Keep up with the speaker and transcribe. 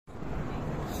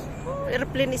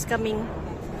Airplane is coming.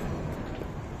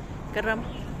 Karam.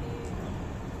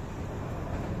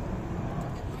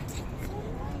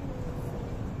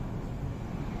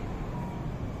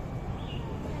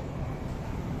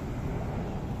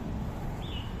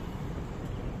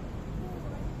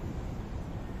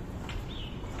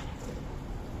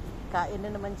 Kain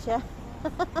na naman siya.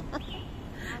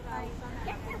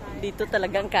 Dito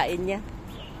talagang kain niya.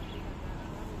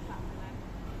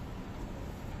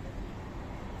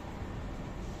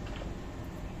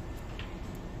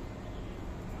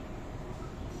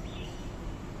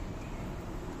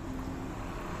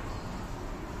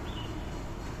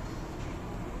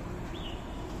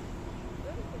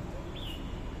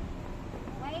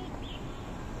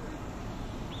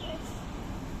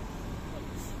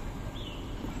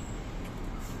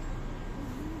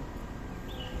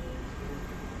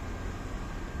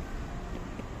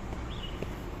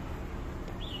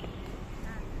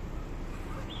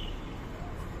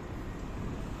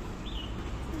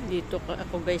 Dito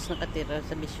ako guys nakatira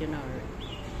sa missionary.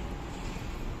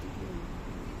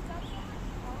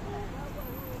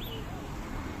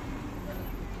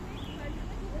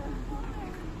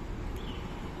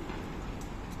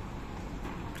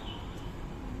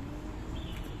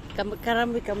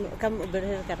 Karam, come over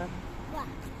here, Karam. What?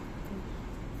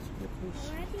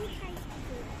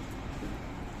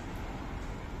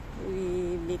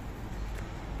 We need.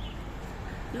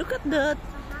 Look at that.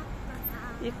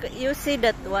 You see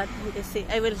that one? You see,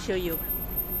 I will show you.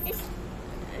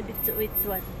 Which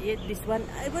one? Yeah, this one.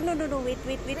 No. Wait.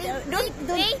 Don't.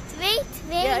 Wait.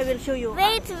 Yeah, I will show you.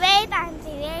 Wait,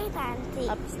 auntie.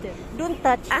 Upstairs. Don't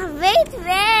touch. Wait.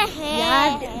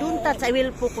 Yeah, don't touch. I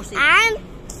will focus it.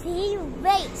 Auntie,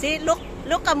 wait. See, look,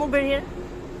 come over here.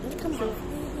 Come on.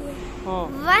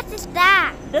 Oh. What is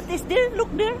that? That is there.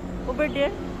 Look there, over there.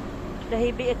 The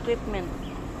heavy equipment.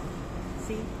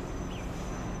 See.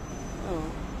 Oh,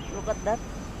 look at that.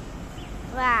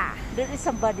 Wow. There is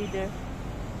somebody there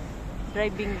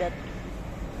driving that.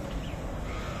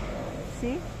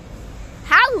 See?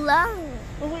 How long?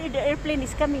 Oh, the airplane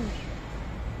is coming.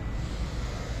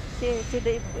 See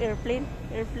the airplane?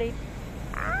 It's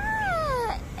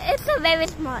a very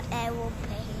small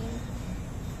aeroplane.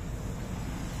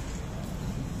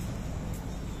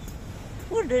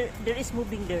 Oh, there is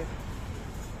moving there.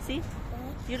 See?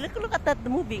 You look at that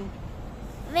moving.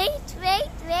 Wait.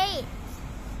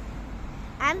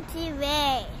 Auntie,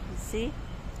 wait. See?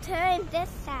 Turn this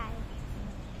side.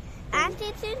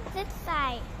 Auntie, turn this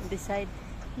side. This side.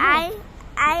 I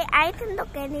can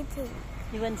look anything.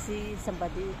 You want to see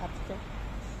somebody upstairs?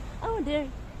 Oh, there.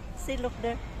 See, look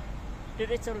there.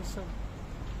 There is also.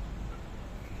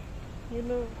 You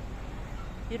know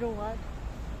what?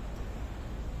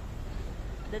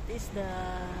 That is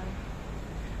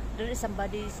there is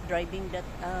somebody is driving that.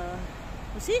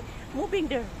 You see, moving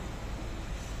there.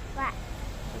 What?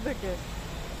 Over there.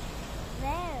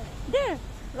 Where? There.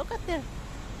 Look at there.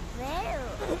 Where?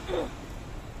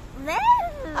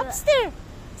 Where? Upstairs.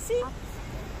 See?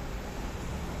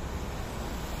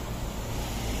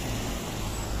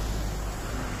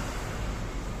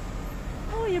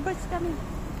 Oh, your bus coming.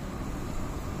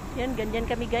 Yan, ganyan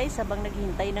kami guys habang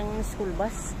naghihintay ng school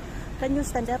bus. Can you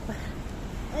stand up?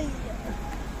 Ay.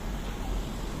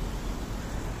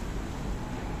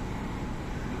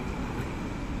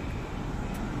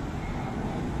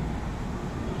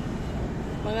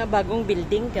 Mga bagong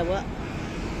building gawa.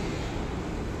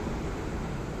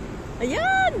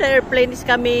 Ayan, the airplane is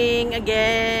coming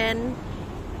again.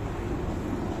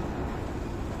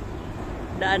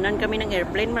 Daanan kami ng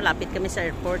airplane, malapit kami sa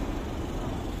airport.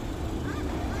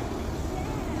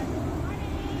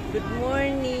 Good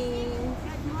morning.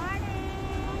 Good morning.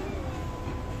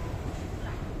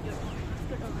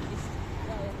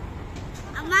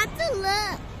 I want to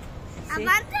look. I See?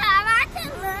 want to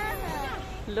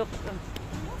look. Look.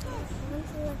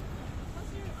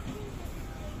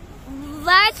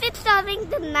 Why is it showing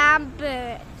the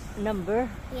number? Number?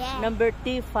 Yeah. Number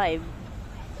T5.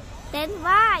 Then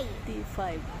why?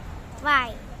 T5.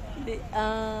 Why?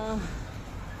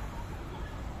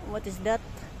 What is that?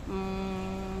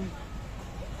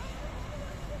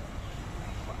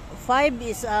 5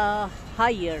 is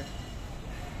higher.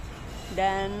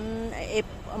 Then if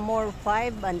more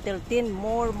 5 until 10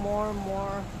 more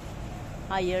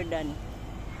higher than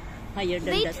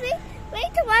that.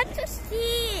 Wait, I want to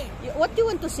see. What do you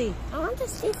want to see? I want to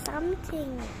see something.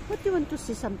 What do you want to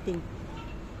see something?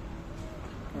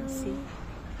 See?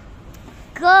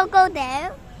 Go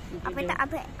there. Okay,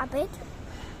 A bit.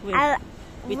 Wait,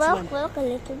 which one? Walk a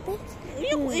little bit.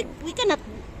 We cannot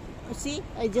see.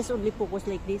 I just only focus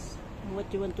like this.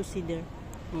 What you want to see there?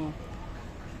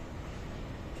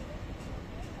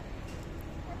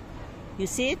 You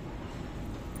see it?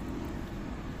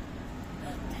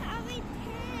 Tower 10.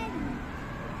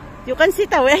 You can see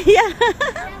tower. Yeah.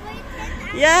 Tower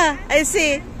 10. Yeah, I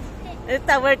see. The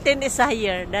tower 10 is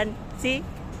higher than, see?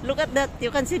 Look at that.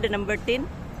 You can see the number 10.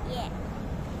 Yeah.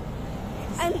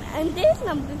 And this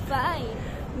number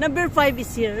 5. Number 5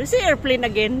 is here. You see airplane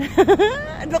again.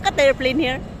 Look at the airplane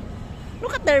here.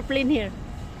 Look at the airplane here.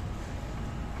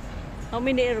 How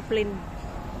many airplane?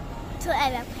 2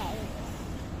 airplanes.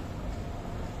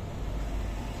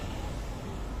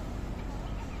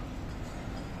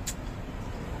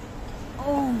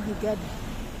 Oh my God.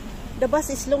 The bus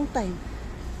is long time.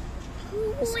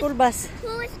 The school bus.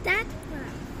 Who is that from?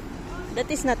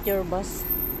 That is not your bus.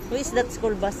 Who is that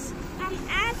school bus?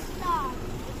 Aston.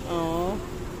 Oh.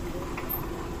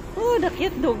 Oh, the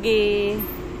cute doggy.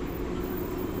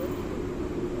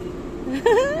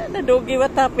 The doggy,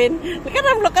 what happened?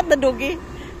 Look at the doggy.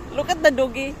 Look at the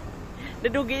doggy. The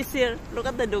doggy is here. Look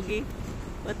at the doggy.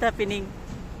 What's happening?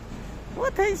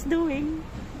 What is doing?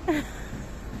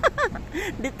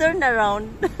 They turn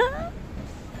around.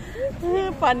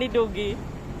 Funny doggy.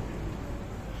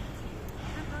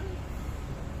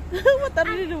 What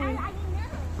are you doing?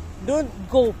 Don't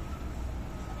go.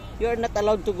 You are not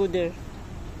allowed to go there.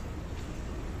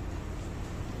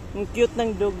 Ang cute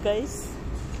ng dog, guys.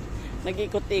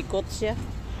 Nag-ikot-ikot siya.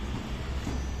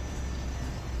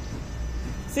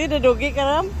 See the doggy,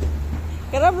 Karam?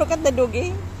 Karam, look at the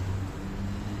doggy.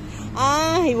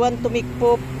 Ah, he want to make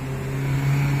poop.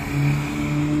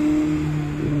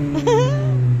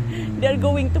 They are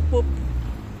going to poop.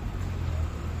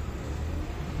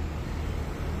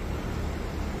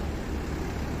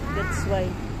 That's why.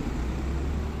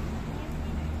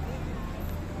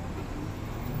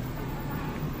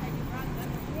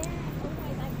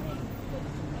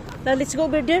 Now let's go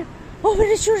over there. Oh, where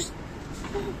is yours?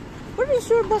 Where is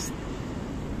your bus?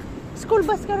 School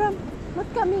bus, Karam. Not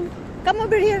coming. Come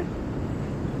over here.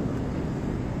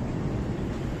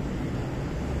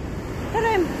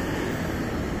 Karam.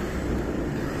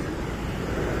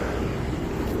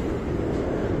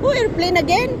 Oh, airplane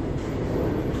again.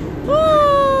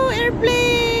 Oh,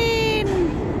 airplane.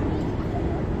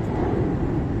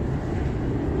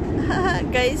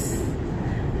 Guys.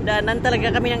 Daanan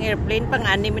talaga kami ng airplane,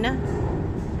 pang-anim na.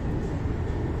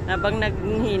 Habang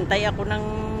naghihintay ako ng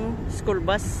school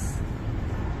bus.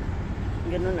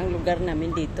 Ganun ang lugar namin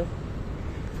dito.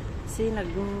 Kasi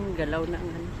naggalaw na ang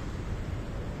ano.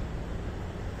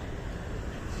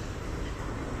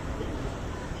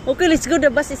 Okay, let's go.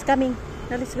 The bus is coming.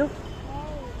 Now, let's go.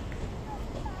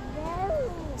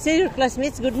 Say your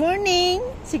classmates, good morning.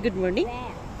 Say good morning.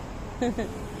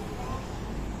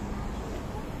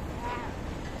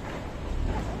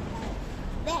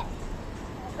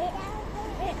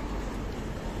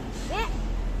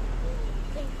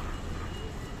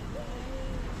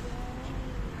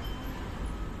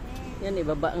 Yan,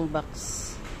 ibaba ang box.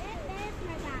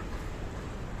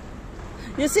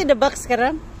 You see the box,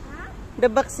 Karam? The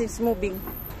box is moving.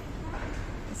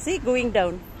 See, going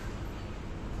down.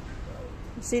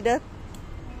 See that?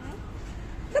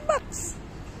 The box.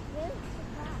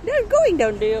 They're going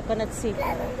down there. You cannot see.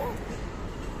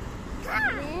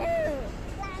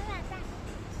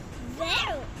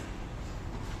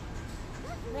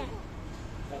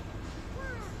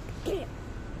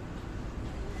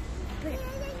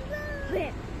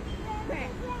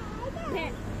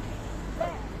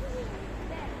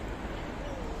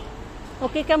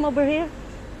 Okay, come over here.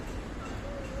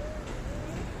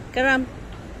 Karam,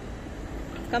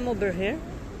 come over here.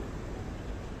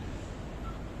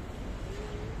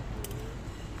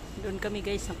 Doon kami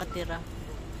guys nakatira.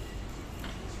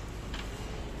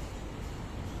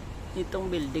 Itong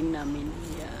building namin.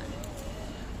 Yan.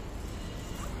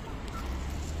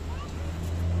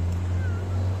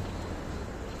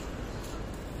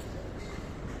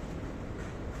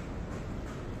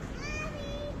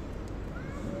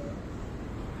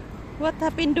 What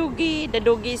happened, doggy? The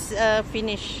doggy is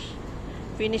finished.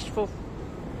 Finished for.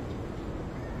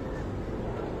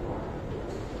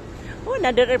 Oh,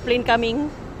 another airplane coming.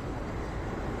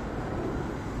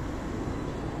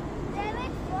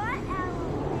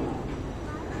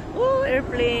 Oh,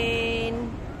 airplane.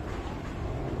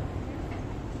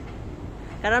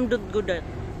 Karam, don't go that.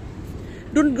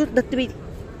 Don't go that way.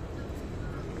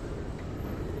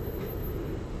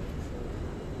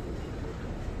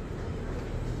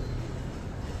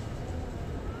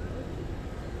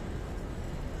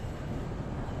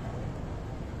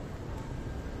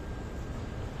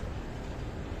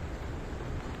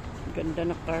 Ganda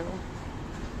na car.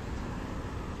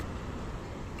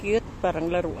 Cute,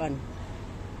 parang laruan.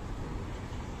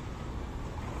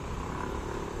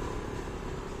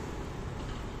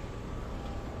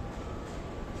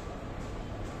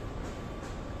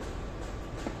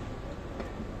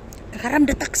 Karam,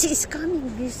 the taxi is coming.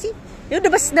 You see? The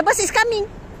bus is coming.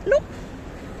 Look.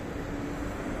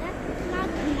 That's not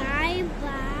my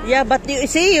bus. Yeah, but you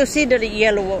see the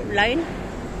yellow line?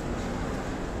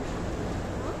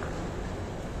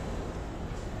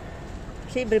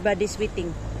 See, everybody's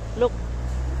waiting. Look.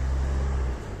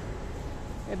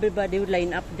 Everybody will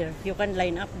line up there. You can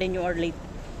line up, then you are late.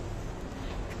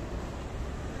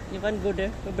 You can go there,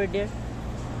 over there.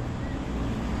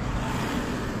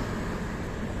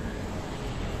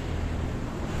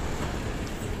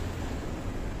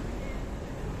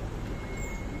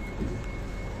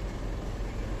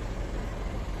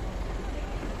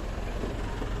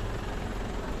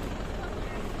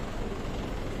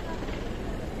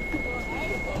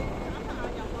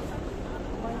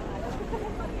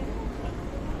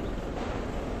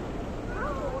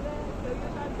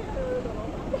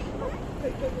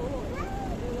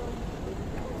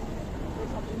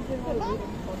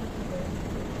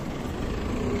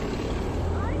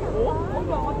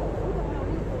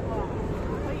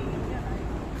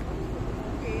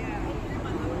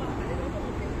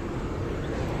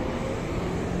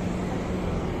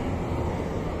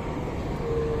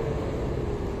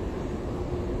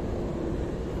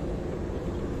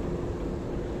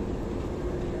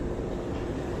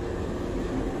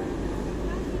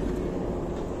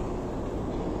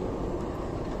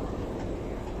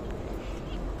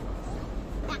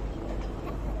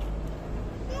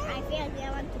 I feel like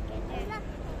I want to get there.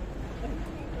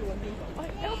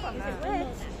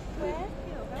 Where?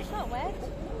 That's not wet.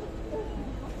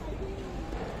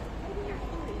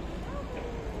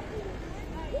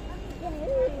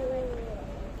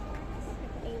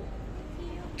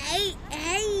 Hey,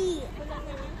 hey,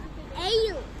 hey,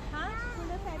 you. Huh?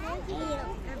 Hey,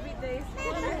 Every day.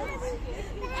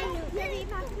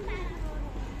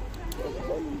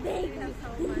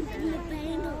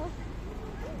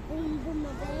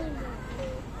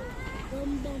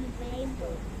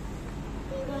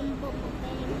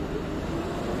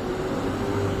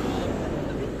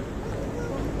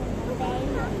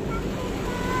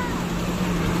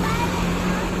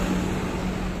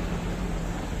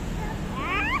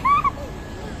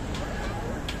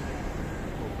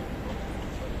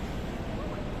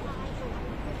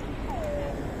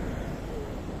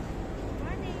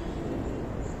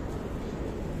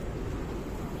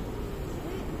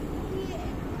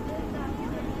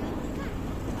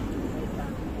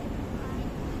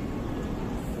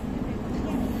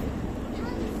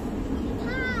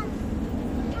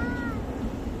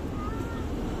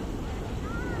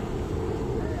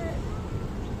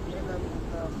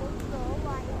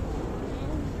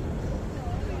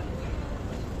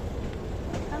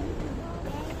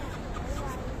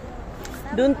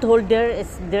 Don't hold there,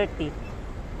 it's dirty.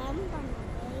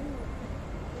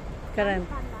 Karan,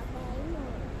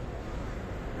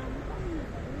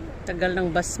 tagal ng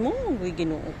bus mo. Uy,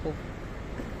 ginoo ko.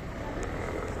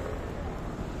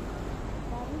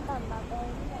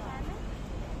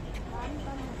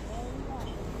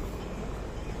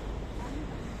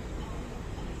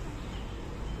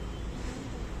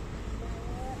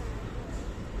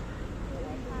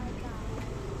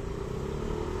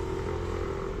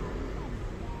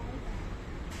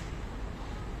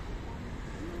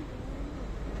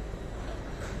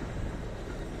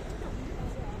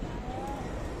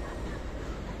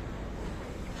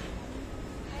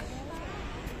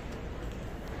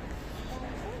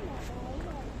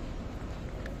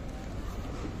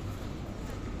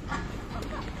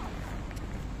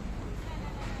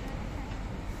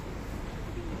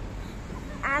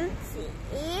 Auntie,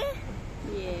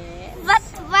 Yes.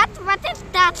 what is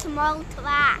that small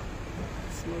truck?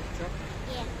 Small truck.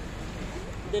 Yeah,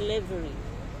 Delivery.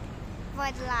 for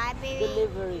the library.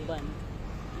 Delivery van.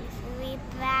 We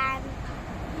plan.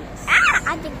 Yes.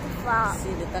 I think the frog.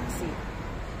 See the taxi.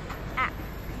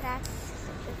 That's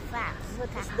the frog. What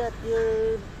is that?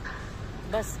 Your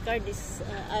bus card is,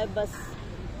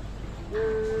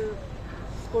 your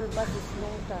school bus is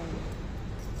long time.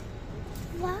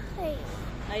 Why?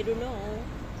 I don't know.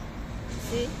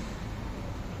 See?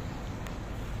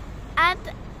 I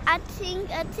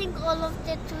think all of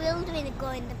the children go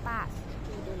in the bus.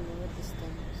 I don't know what is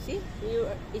time. See?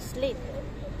 It's late.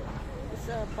 It's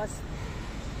past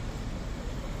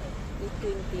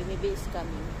 8:20. Maybe it's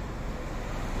coming.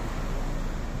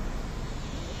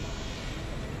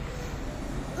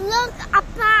 Look, a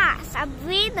bus. A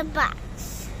green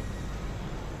bus.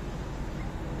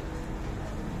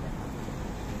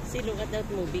 See, look at that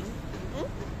moving.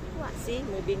 What? See,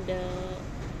 moving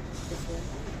this one.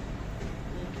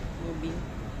 Yeah, moving.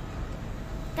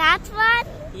 That one?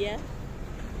 Yeah.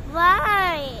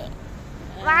 Why?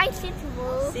 Why is it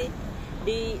move? See,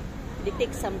 they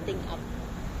take something up.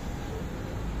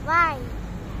 Why?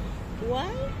 Why?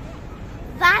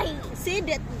 Why? See,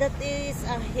 that is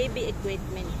a heavy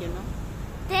equipment, you know.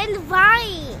 Then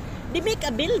why? They make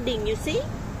a building, you see?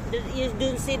 You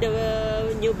don't see the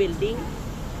new building?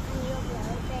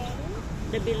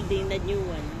 The building, the new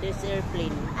one. There's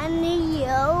airplane. And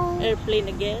you. Airplane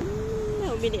again?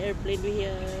 How many airplane we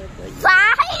have?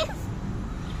 5.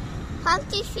 1,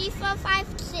 2, 3, 4, 5,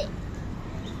 6.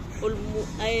 Almost,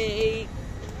 8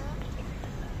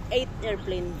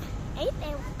 airplane. 8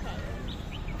 airplanes.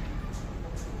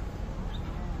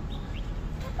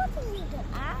 What do you do?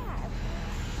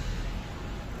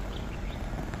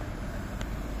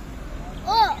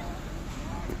 Oh!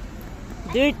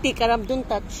 Dirty, Karam, don't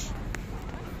touch.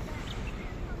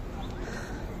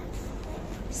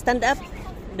 Stand up.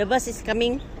 The bus is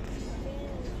coming.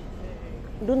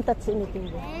 Don't touch anything.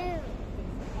 Where?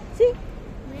 See?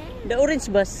 Where? The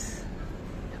orange bus.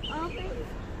 Open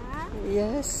up.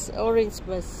 Yes, orange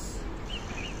bus.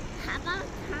 How about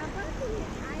the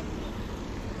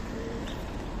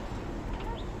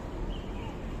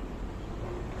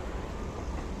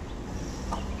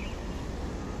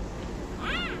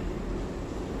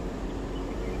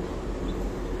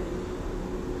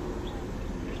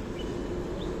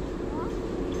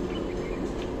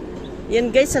Yan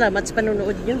guys, salamat sa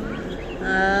panunood nyo.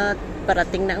 At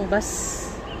parating na ang bus.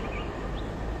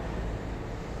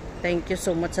 Thank you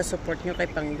so much sa support nyo kay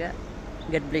Pangga.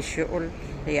 God bless you all.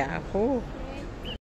 Yahoo!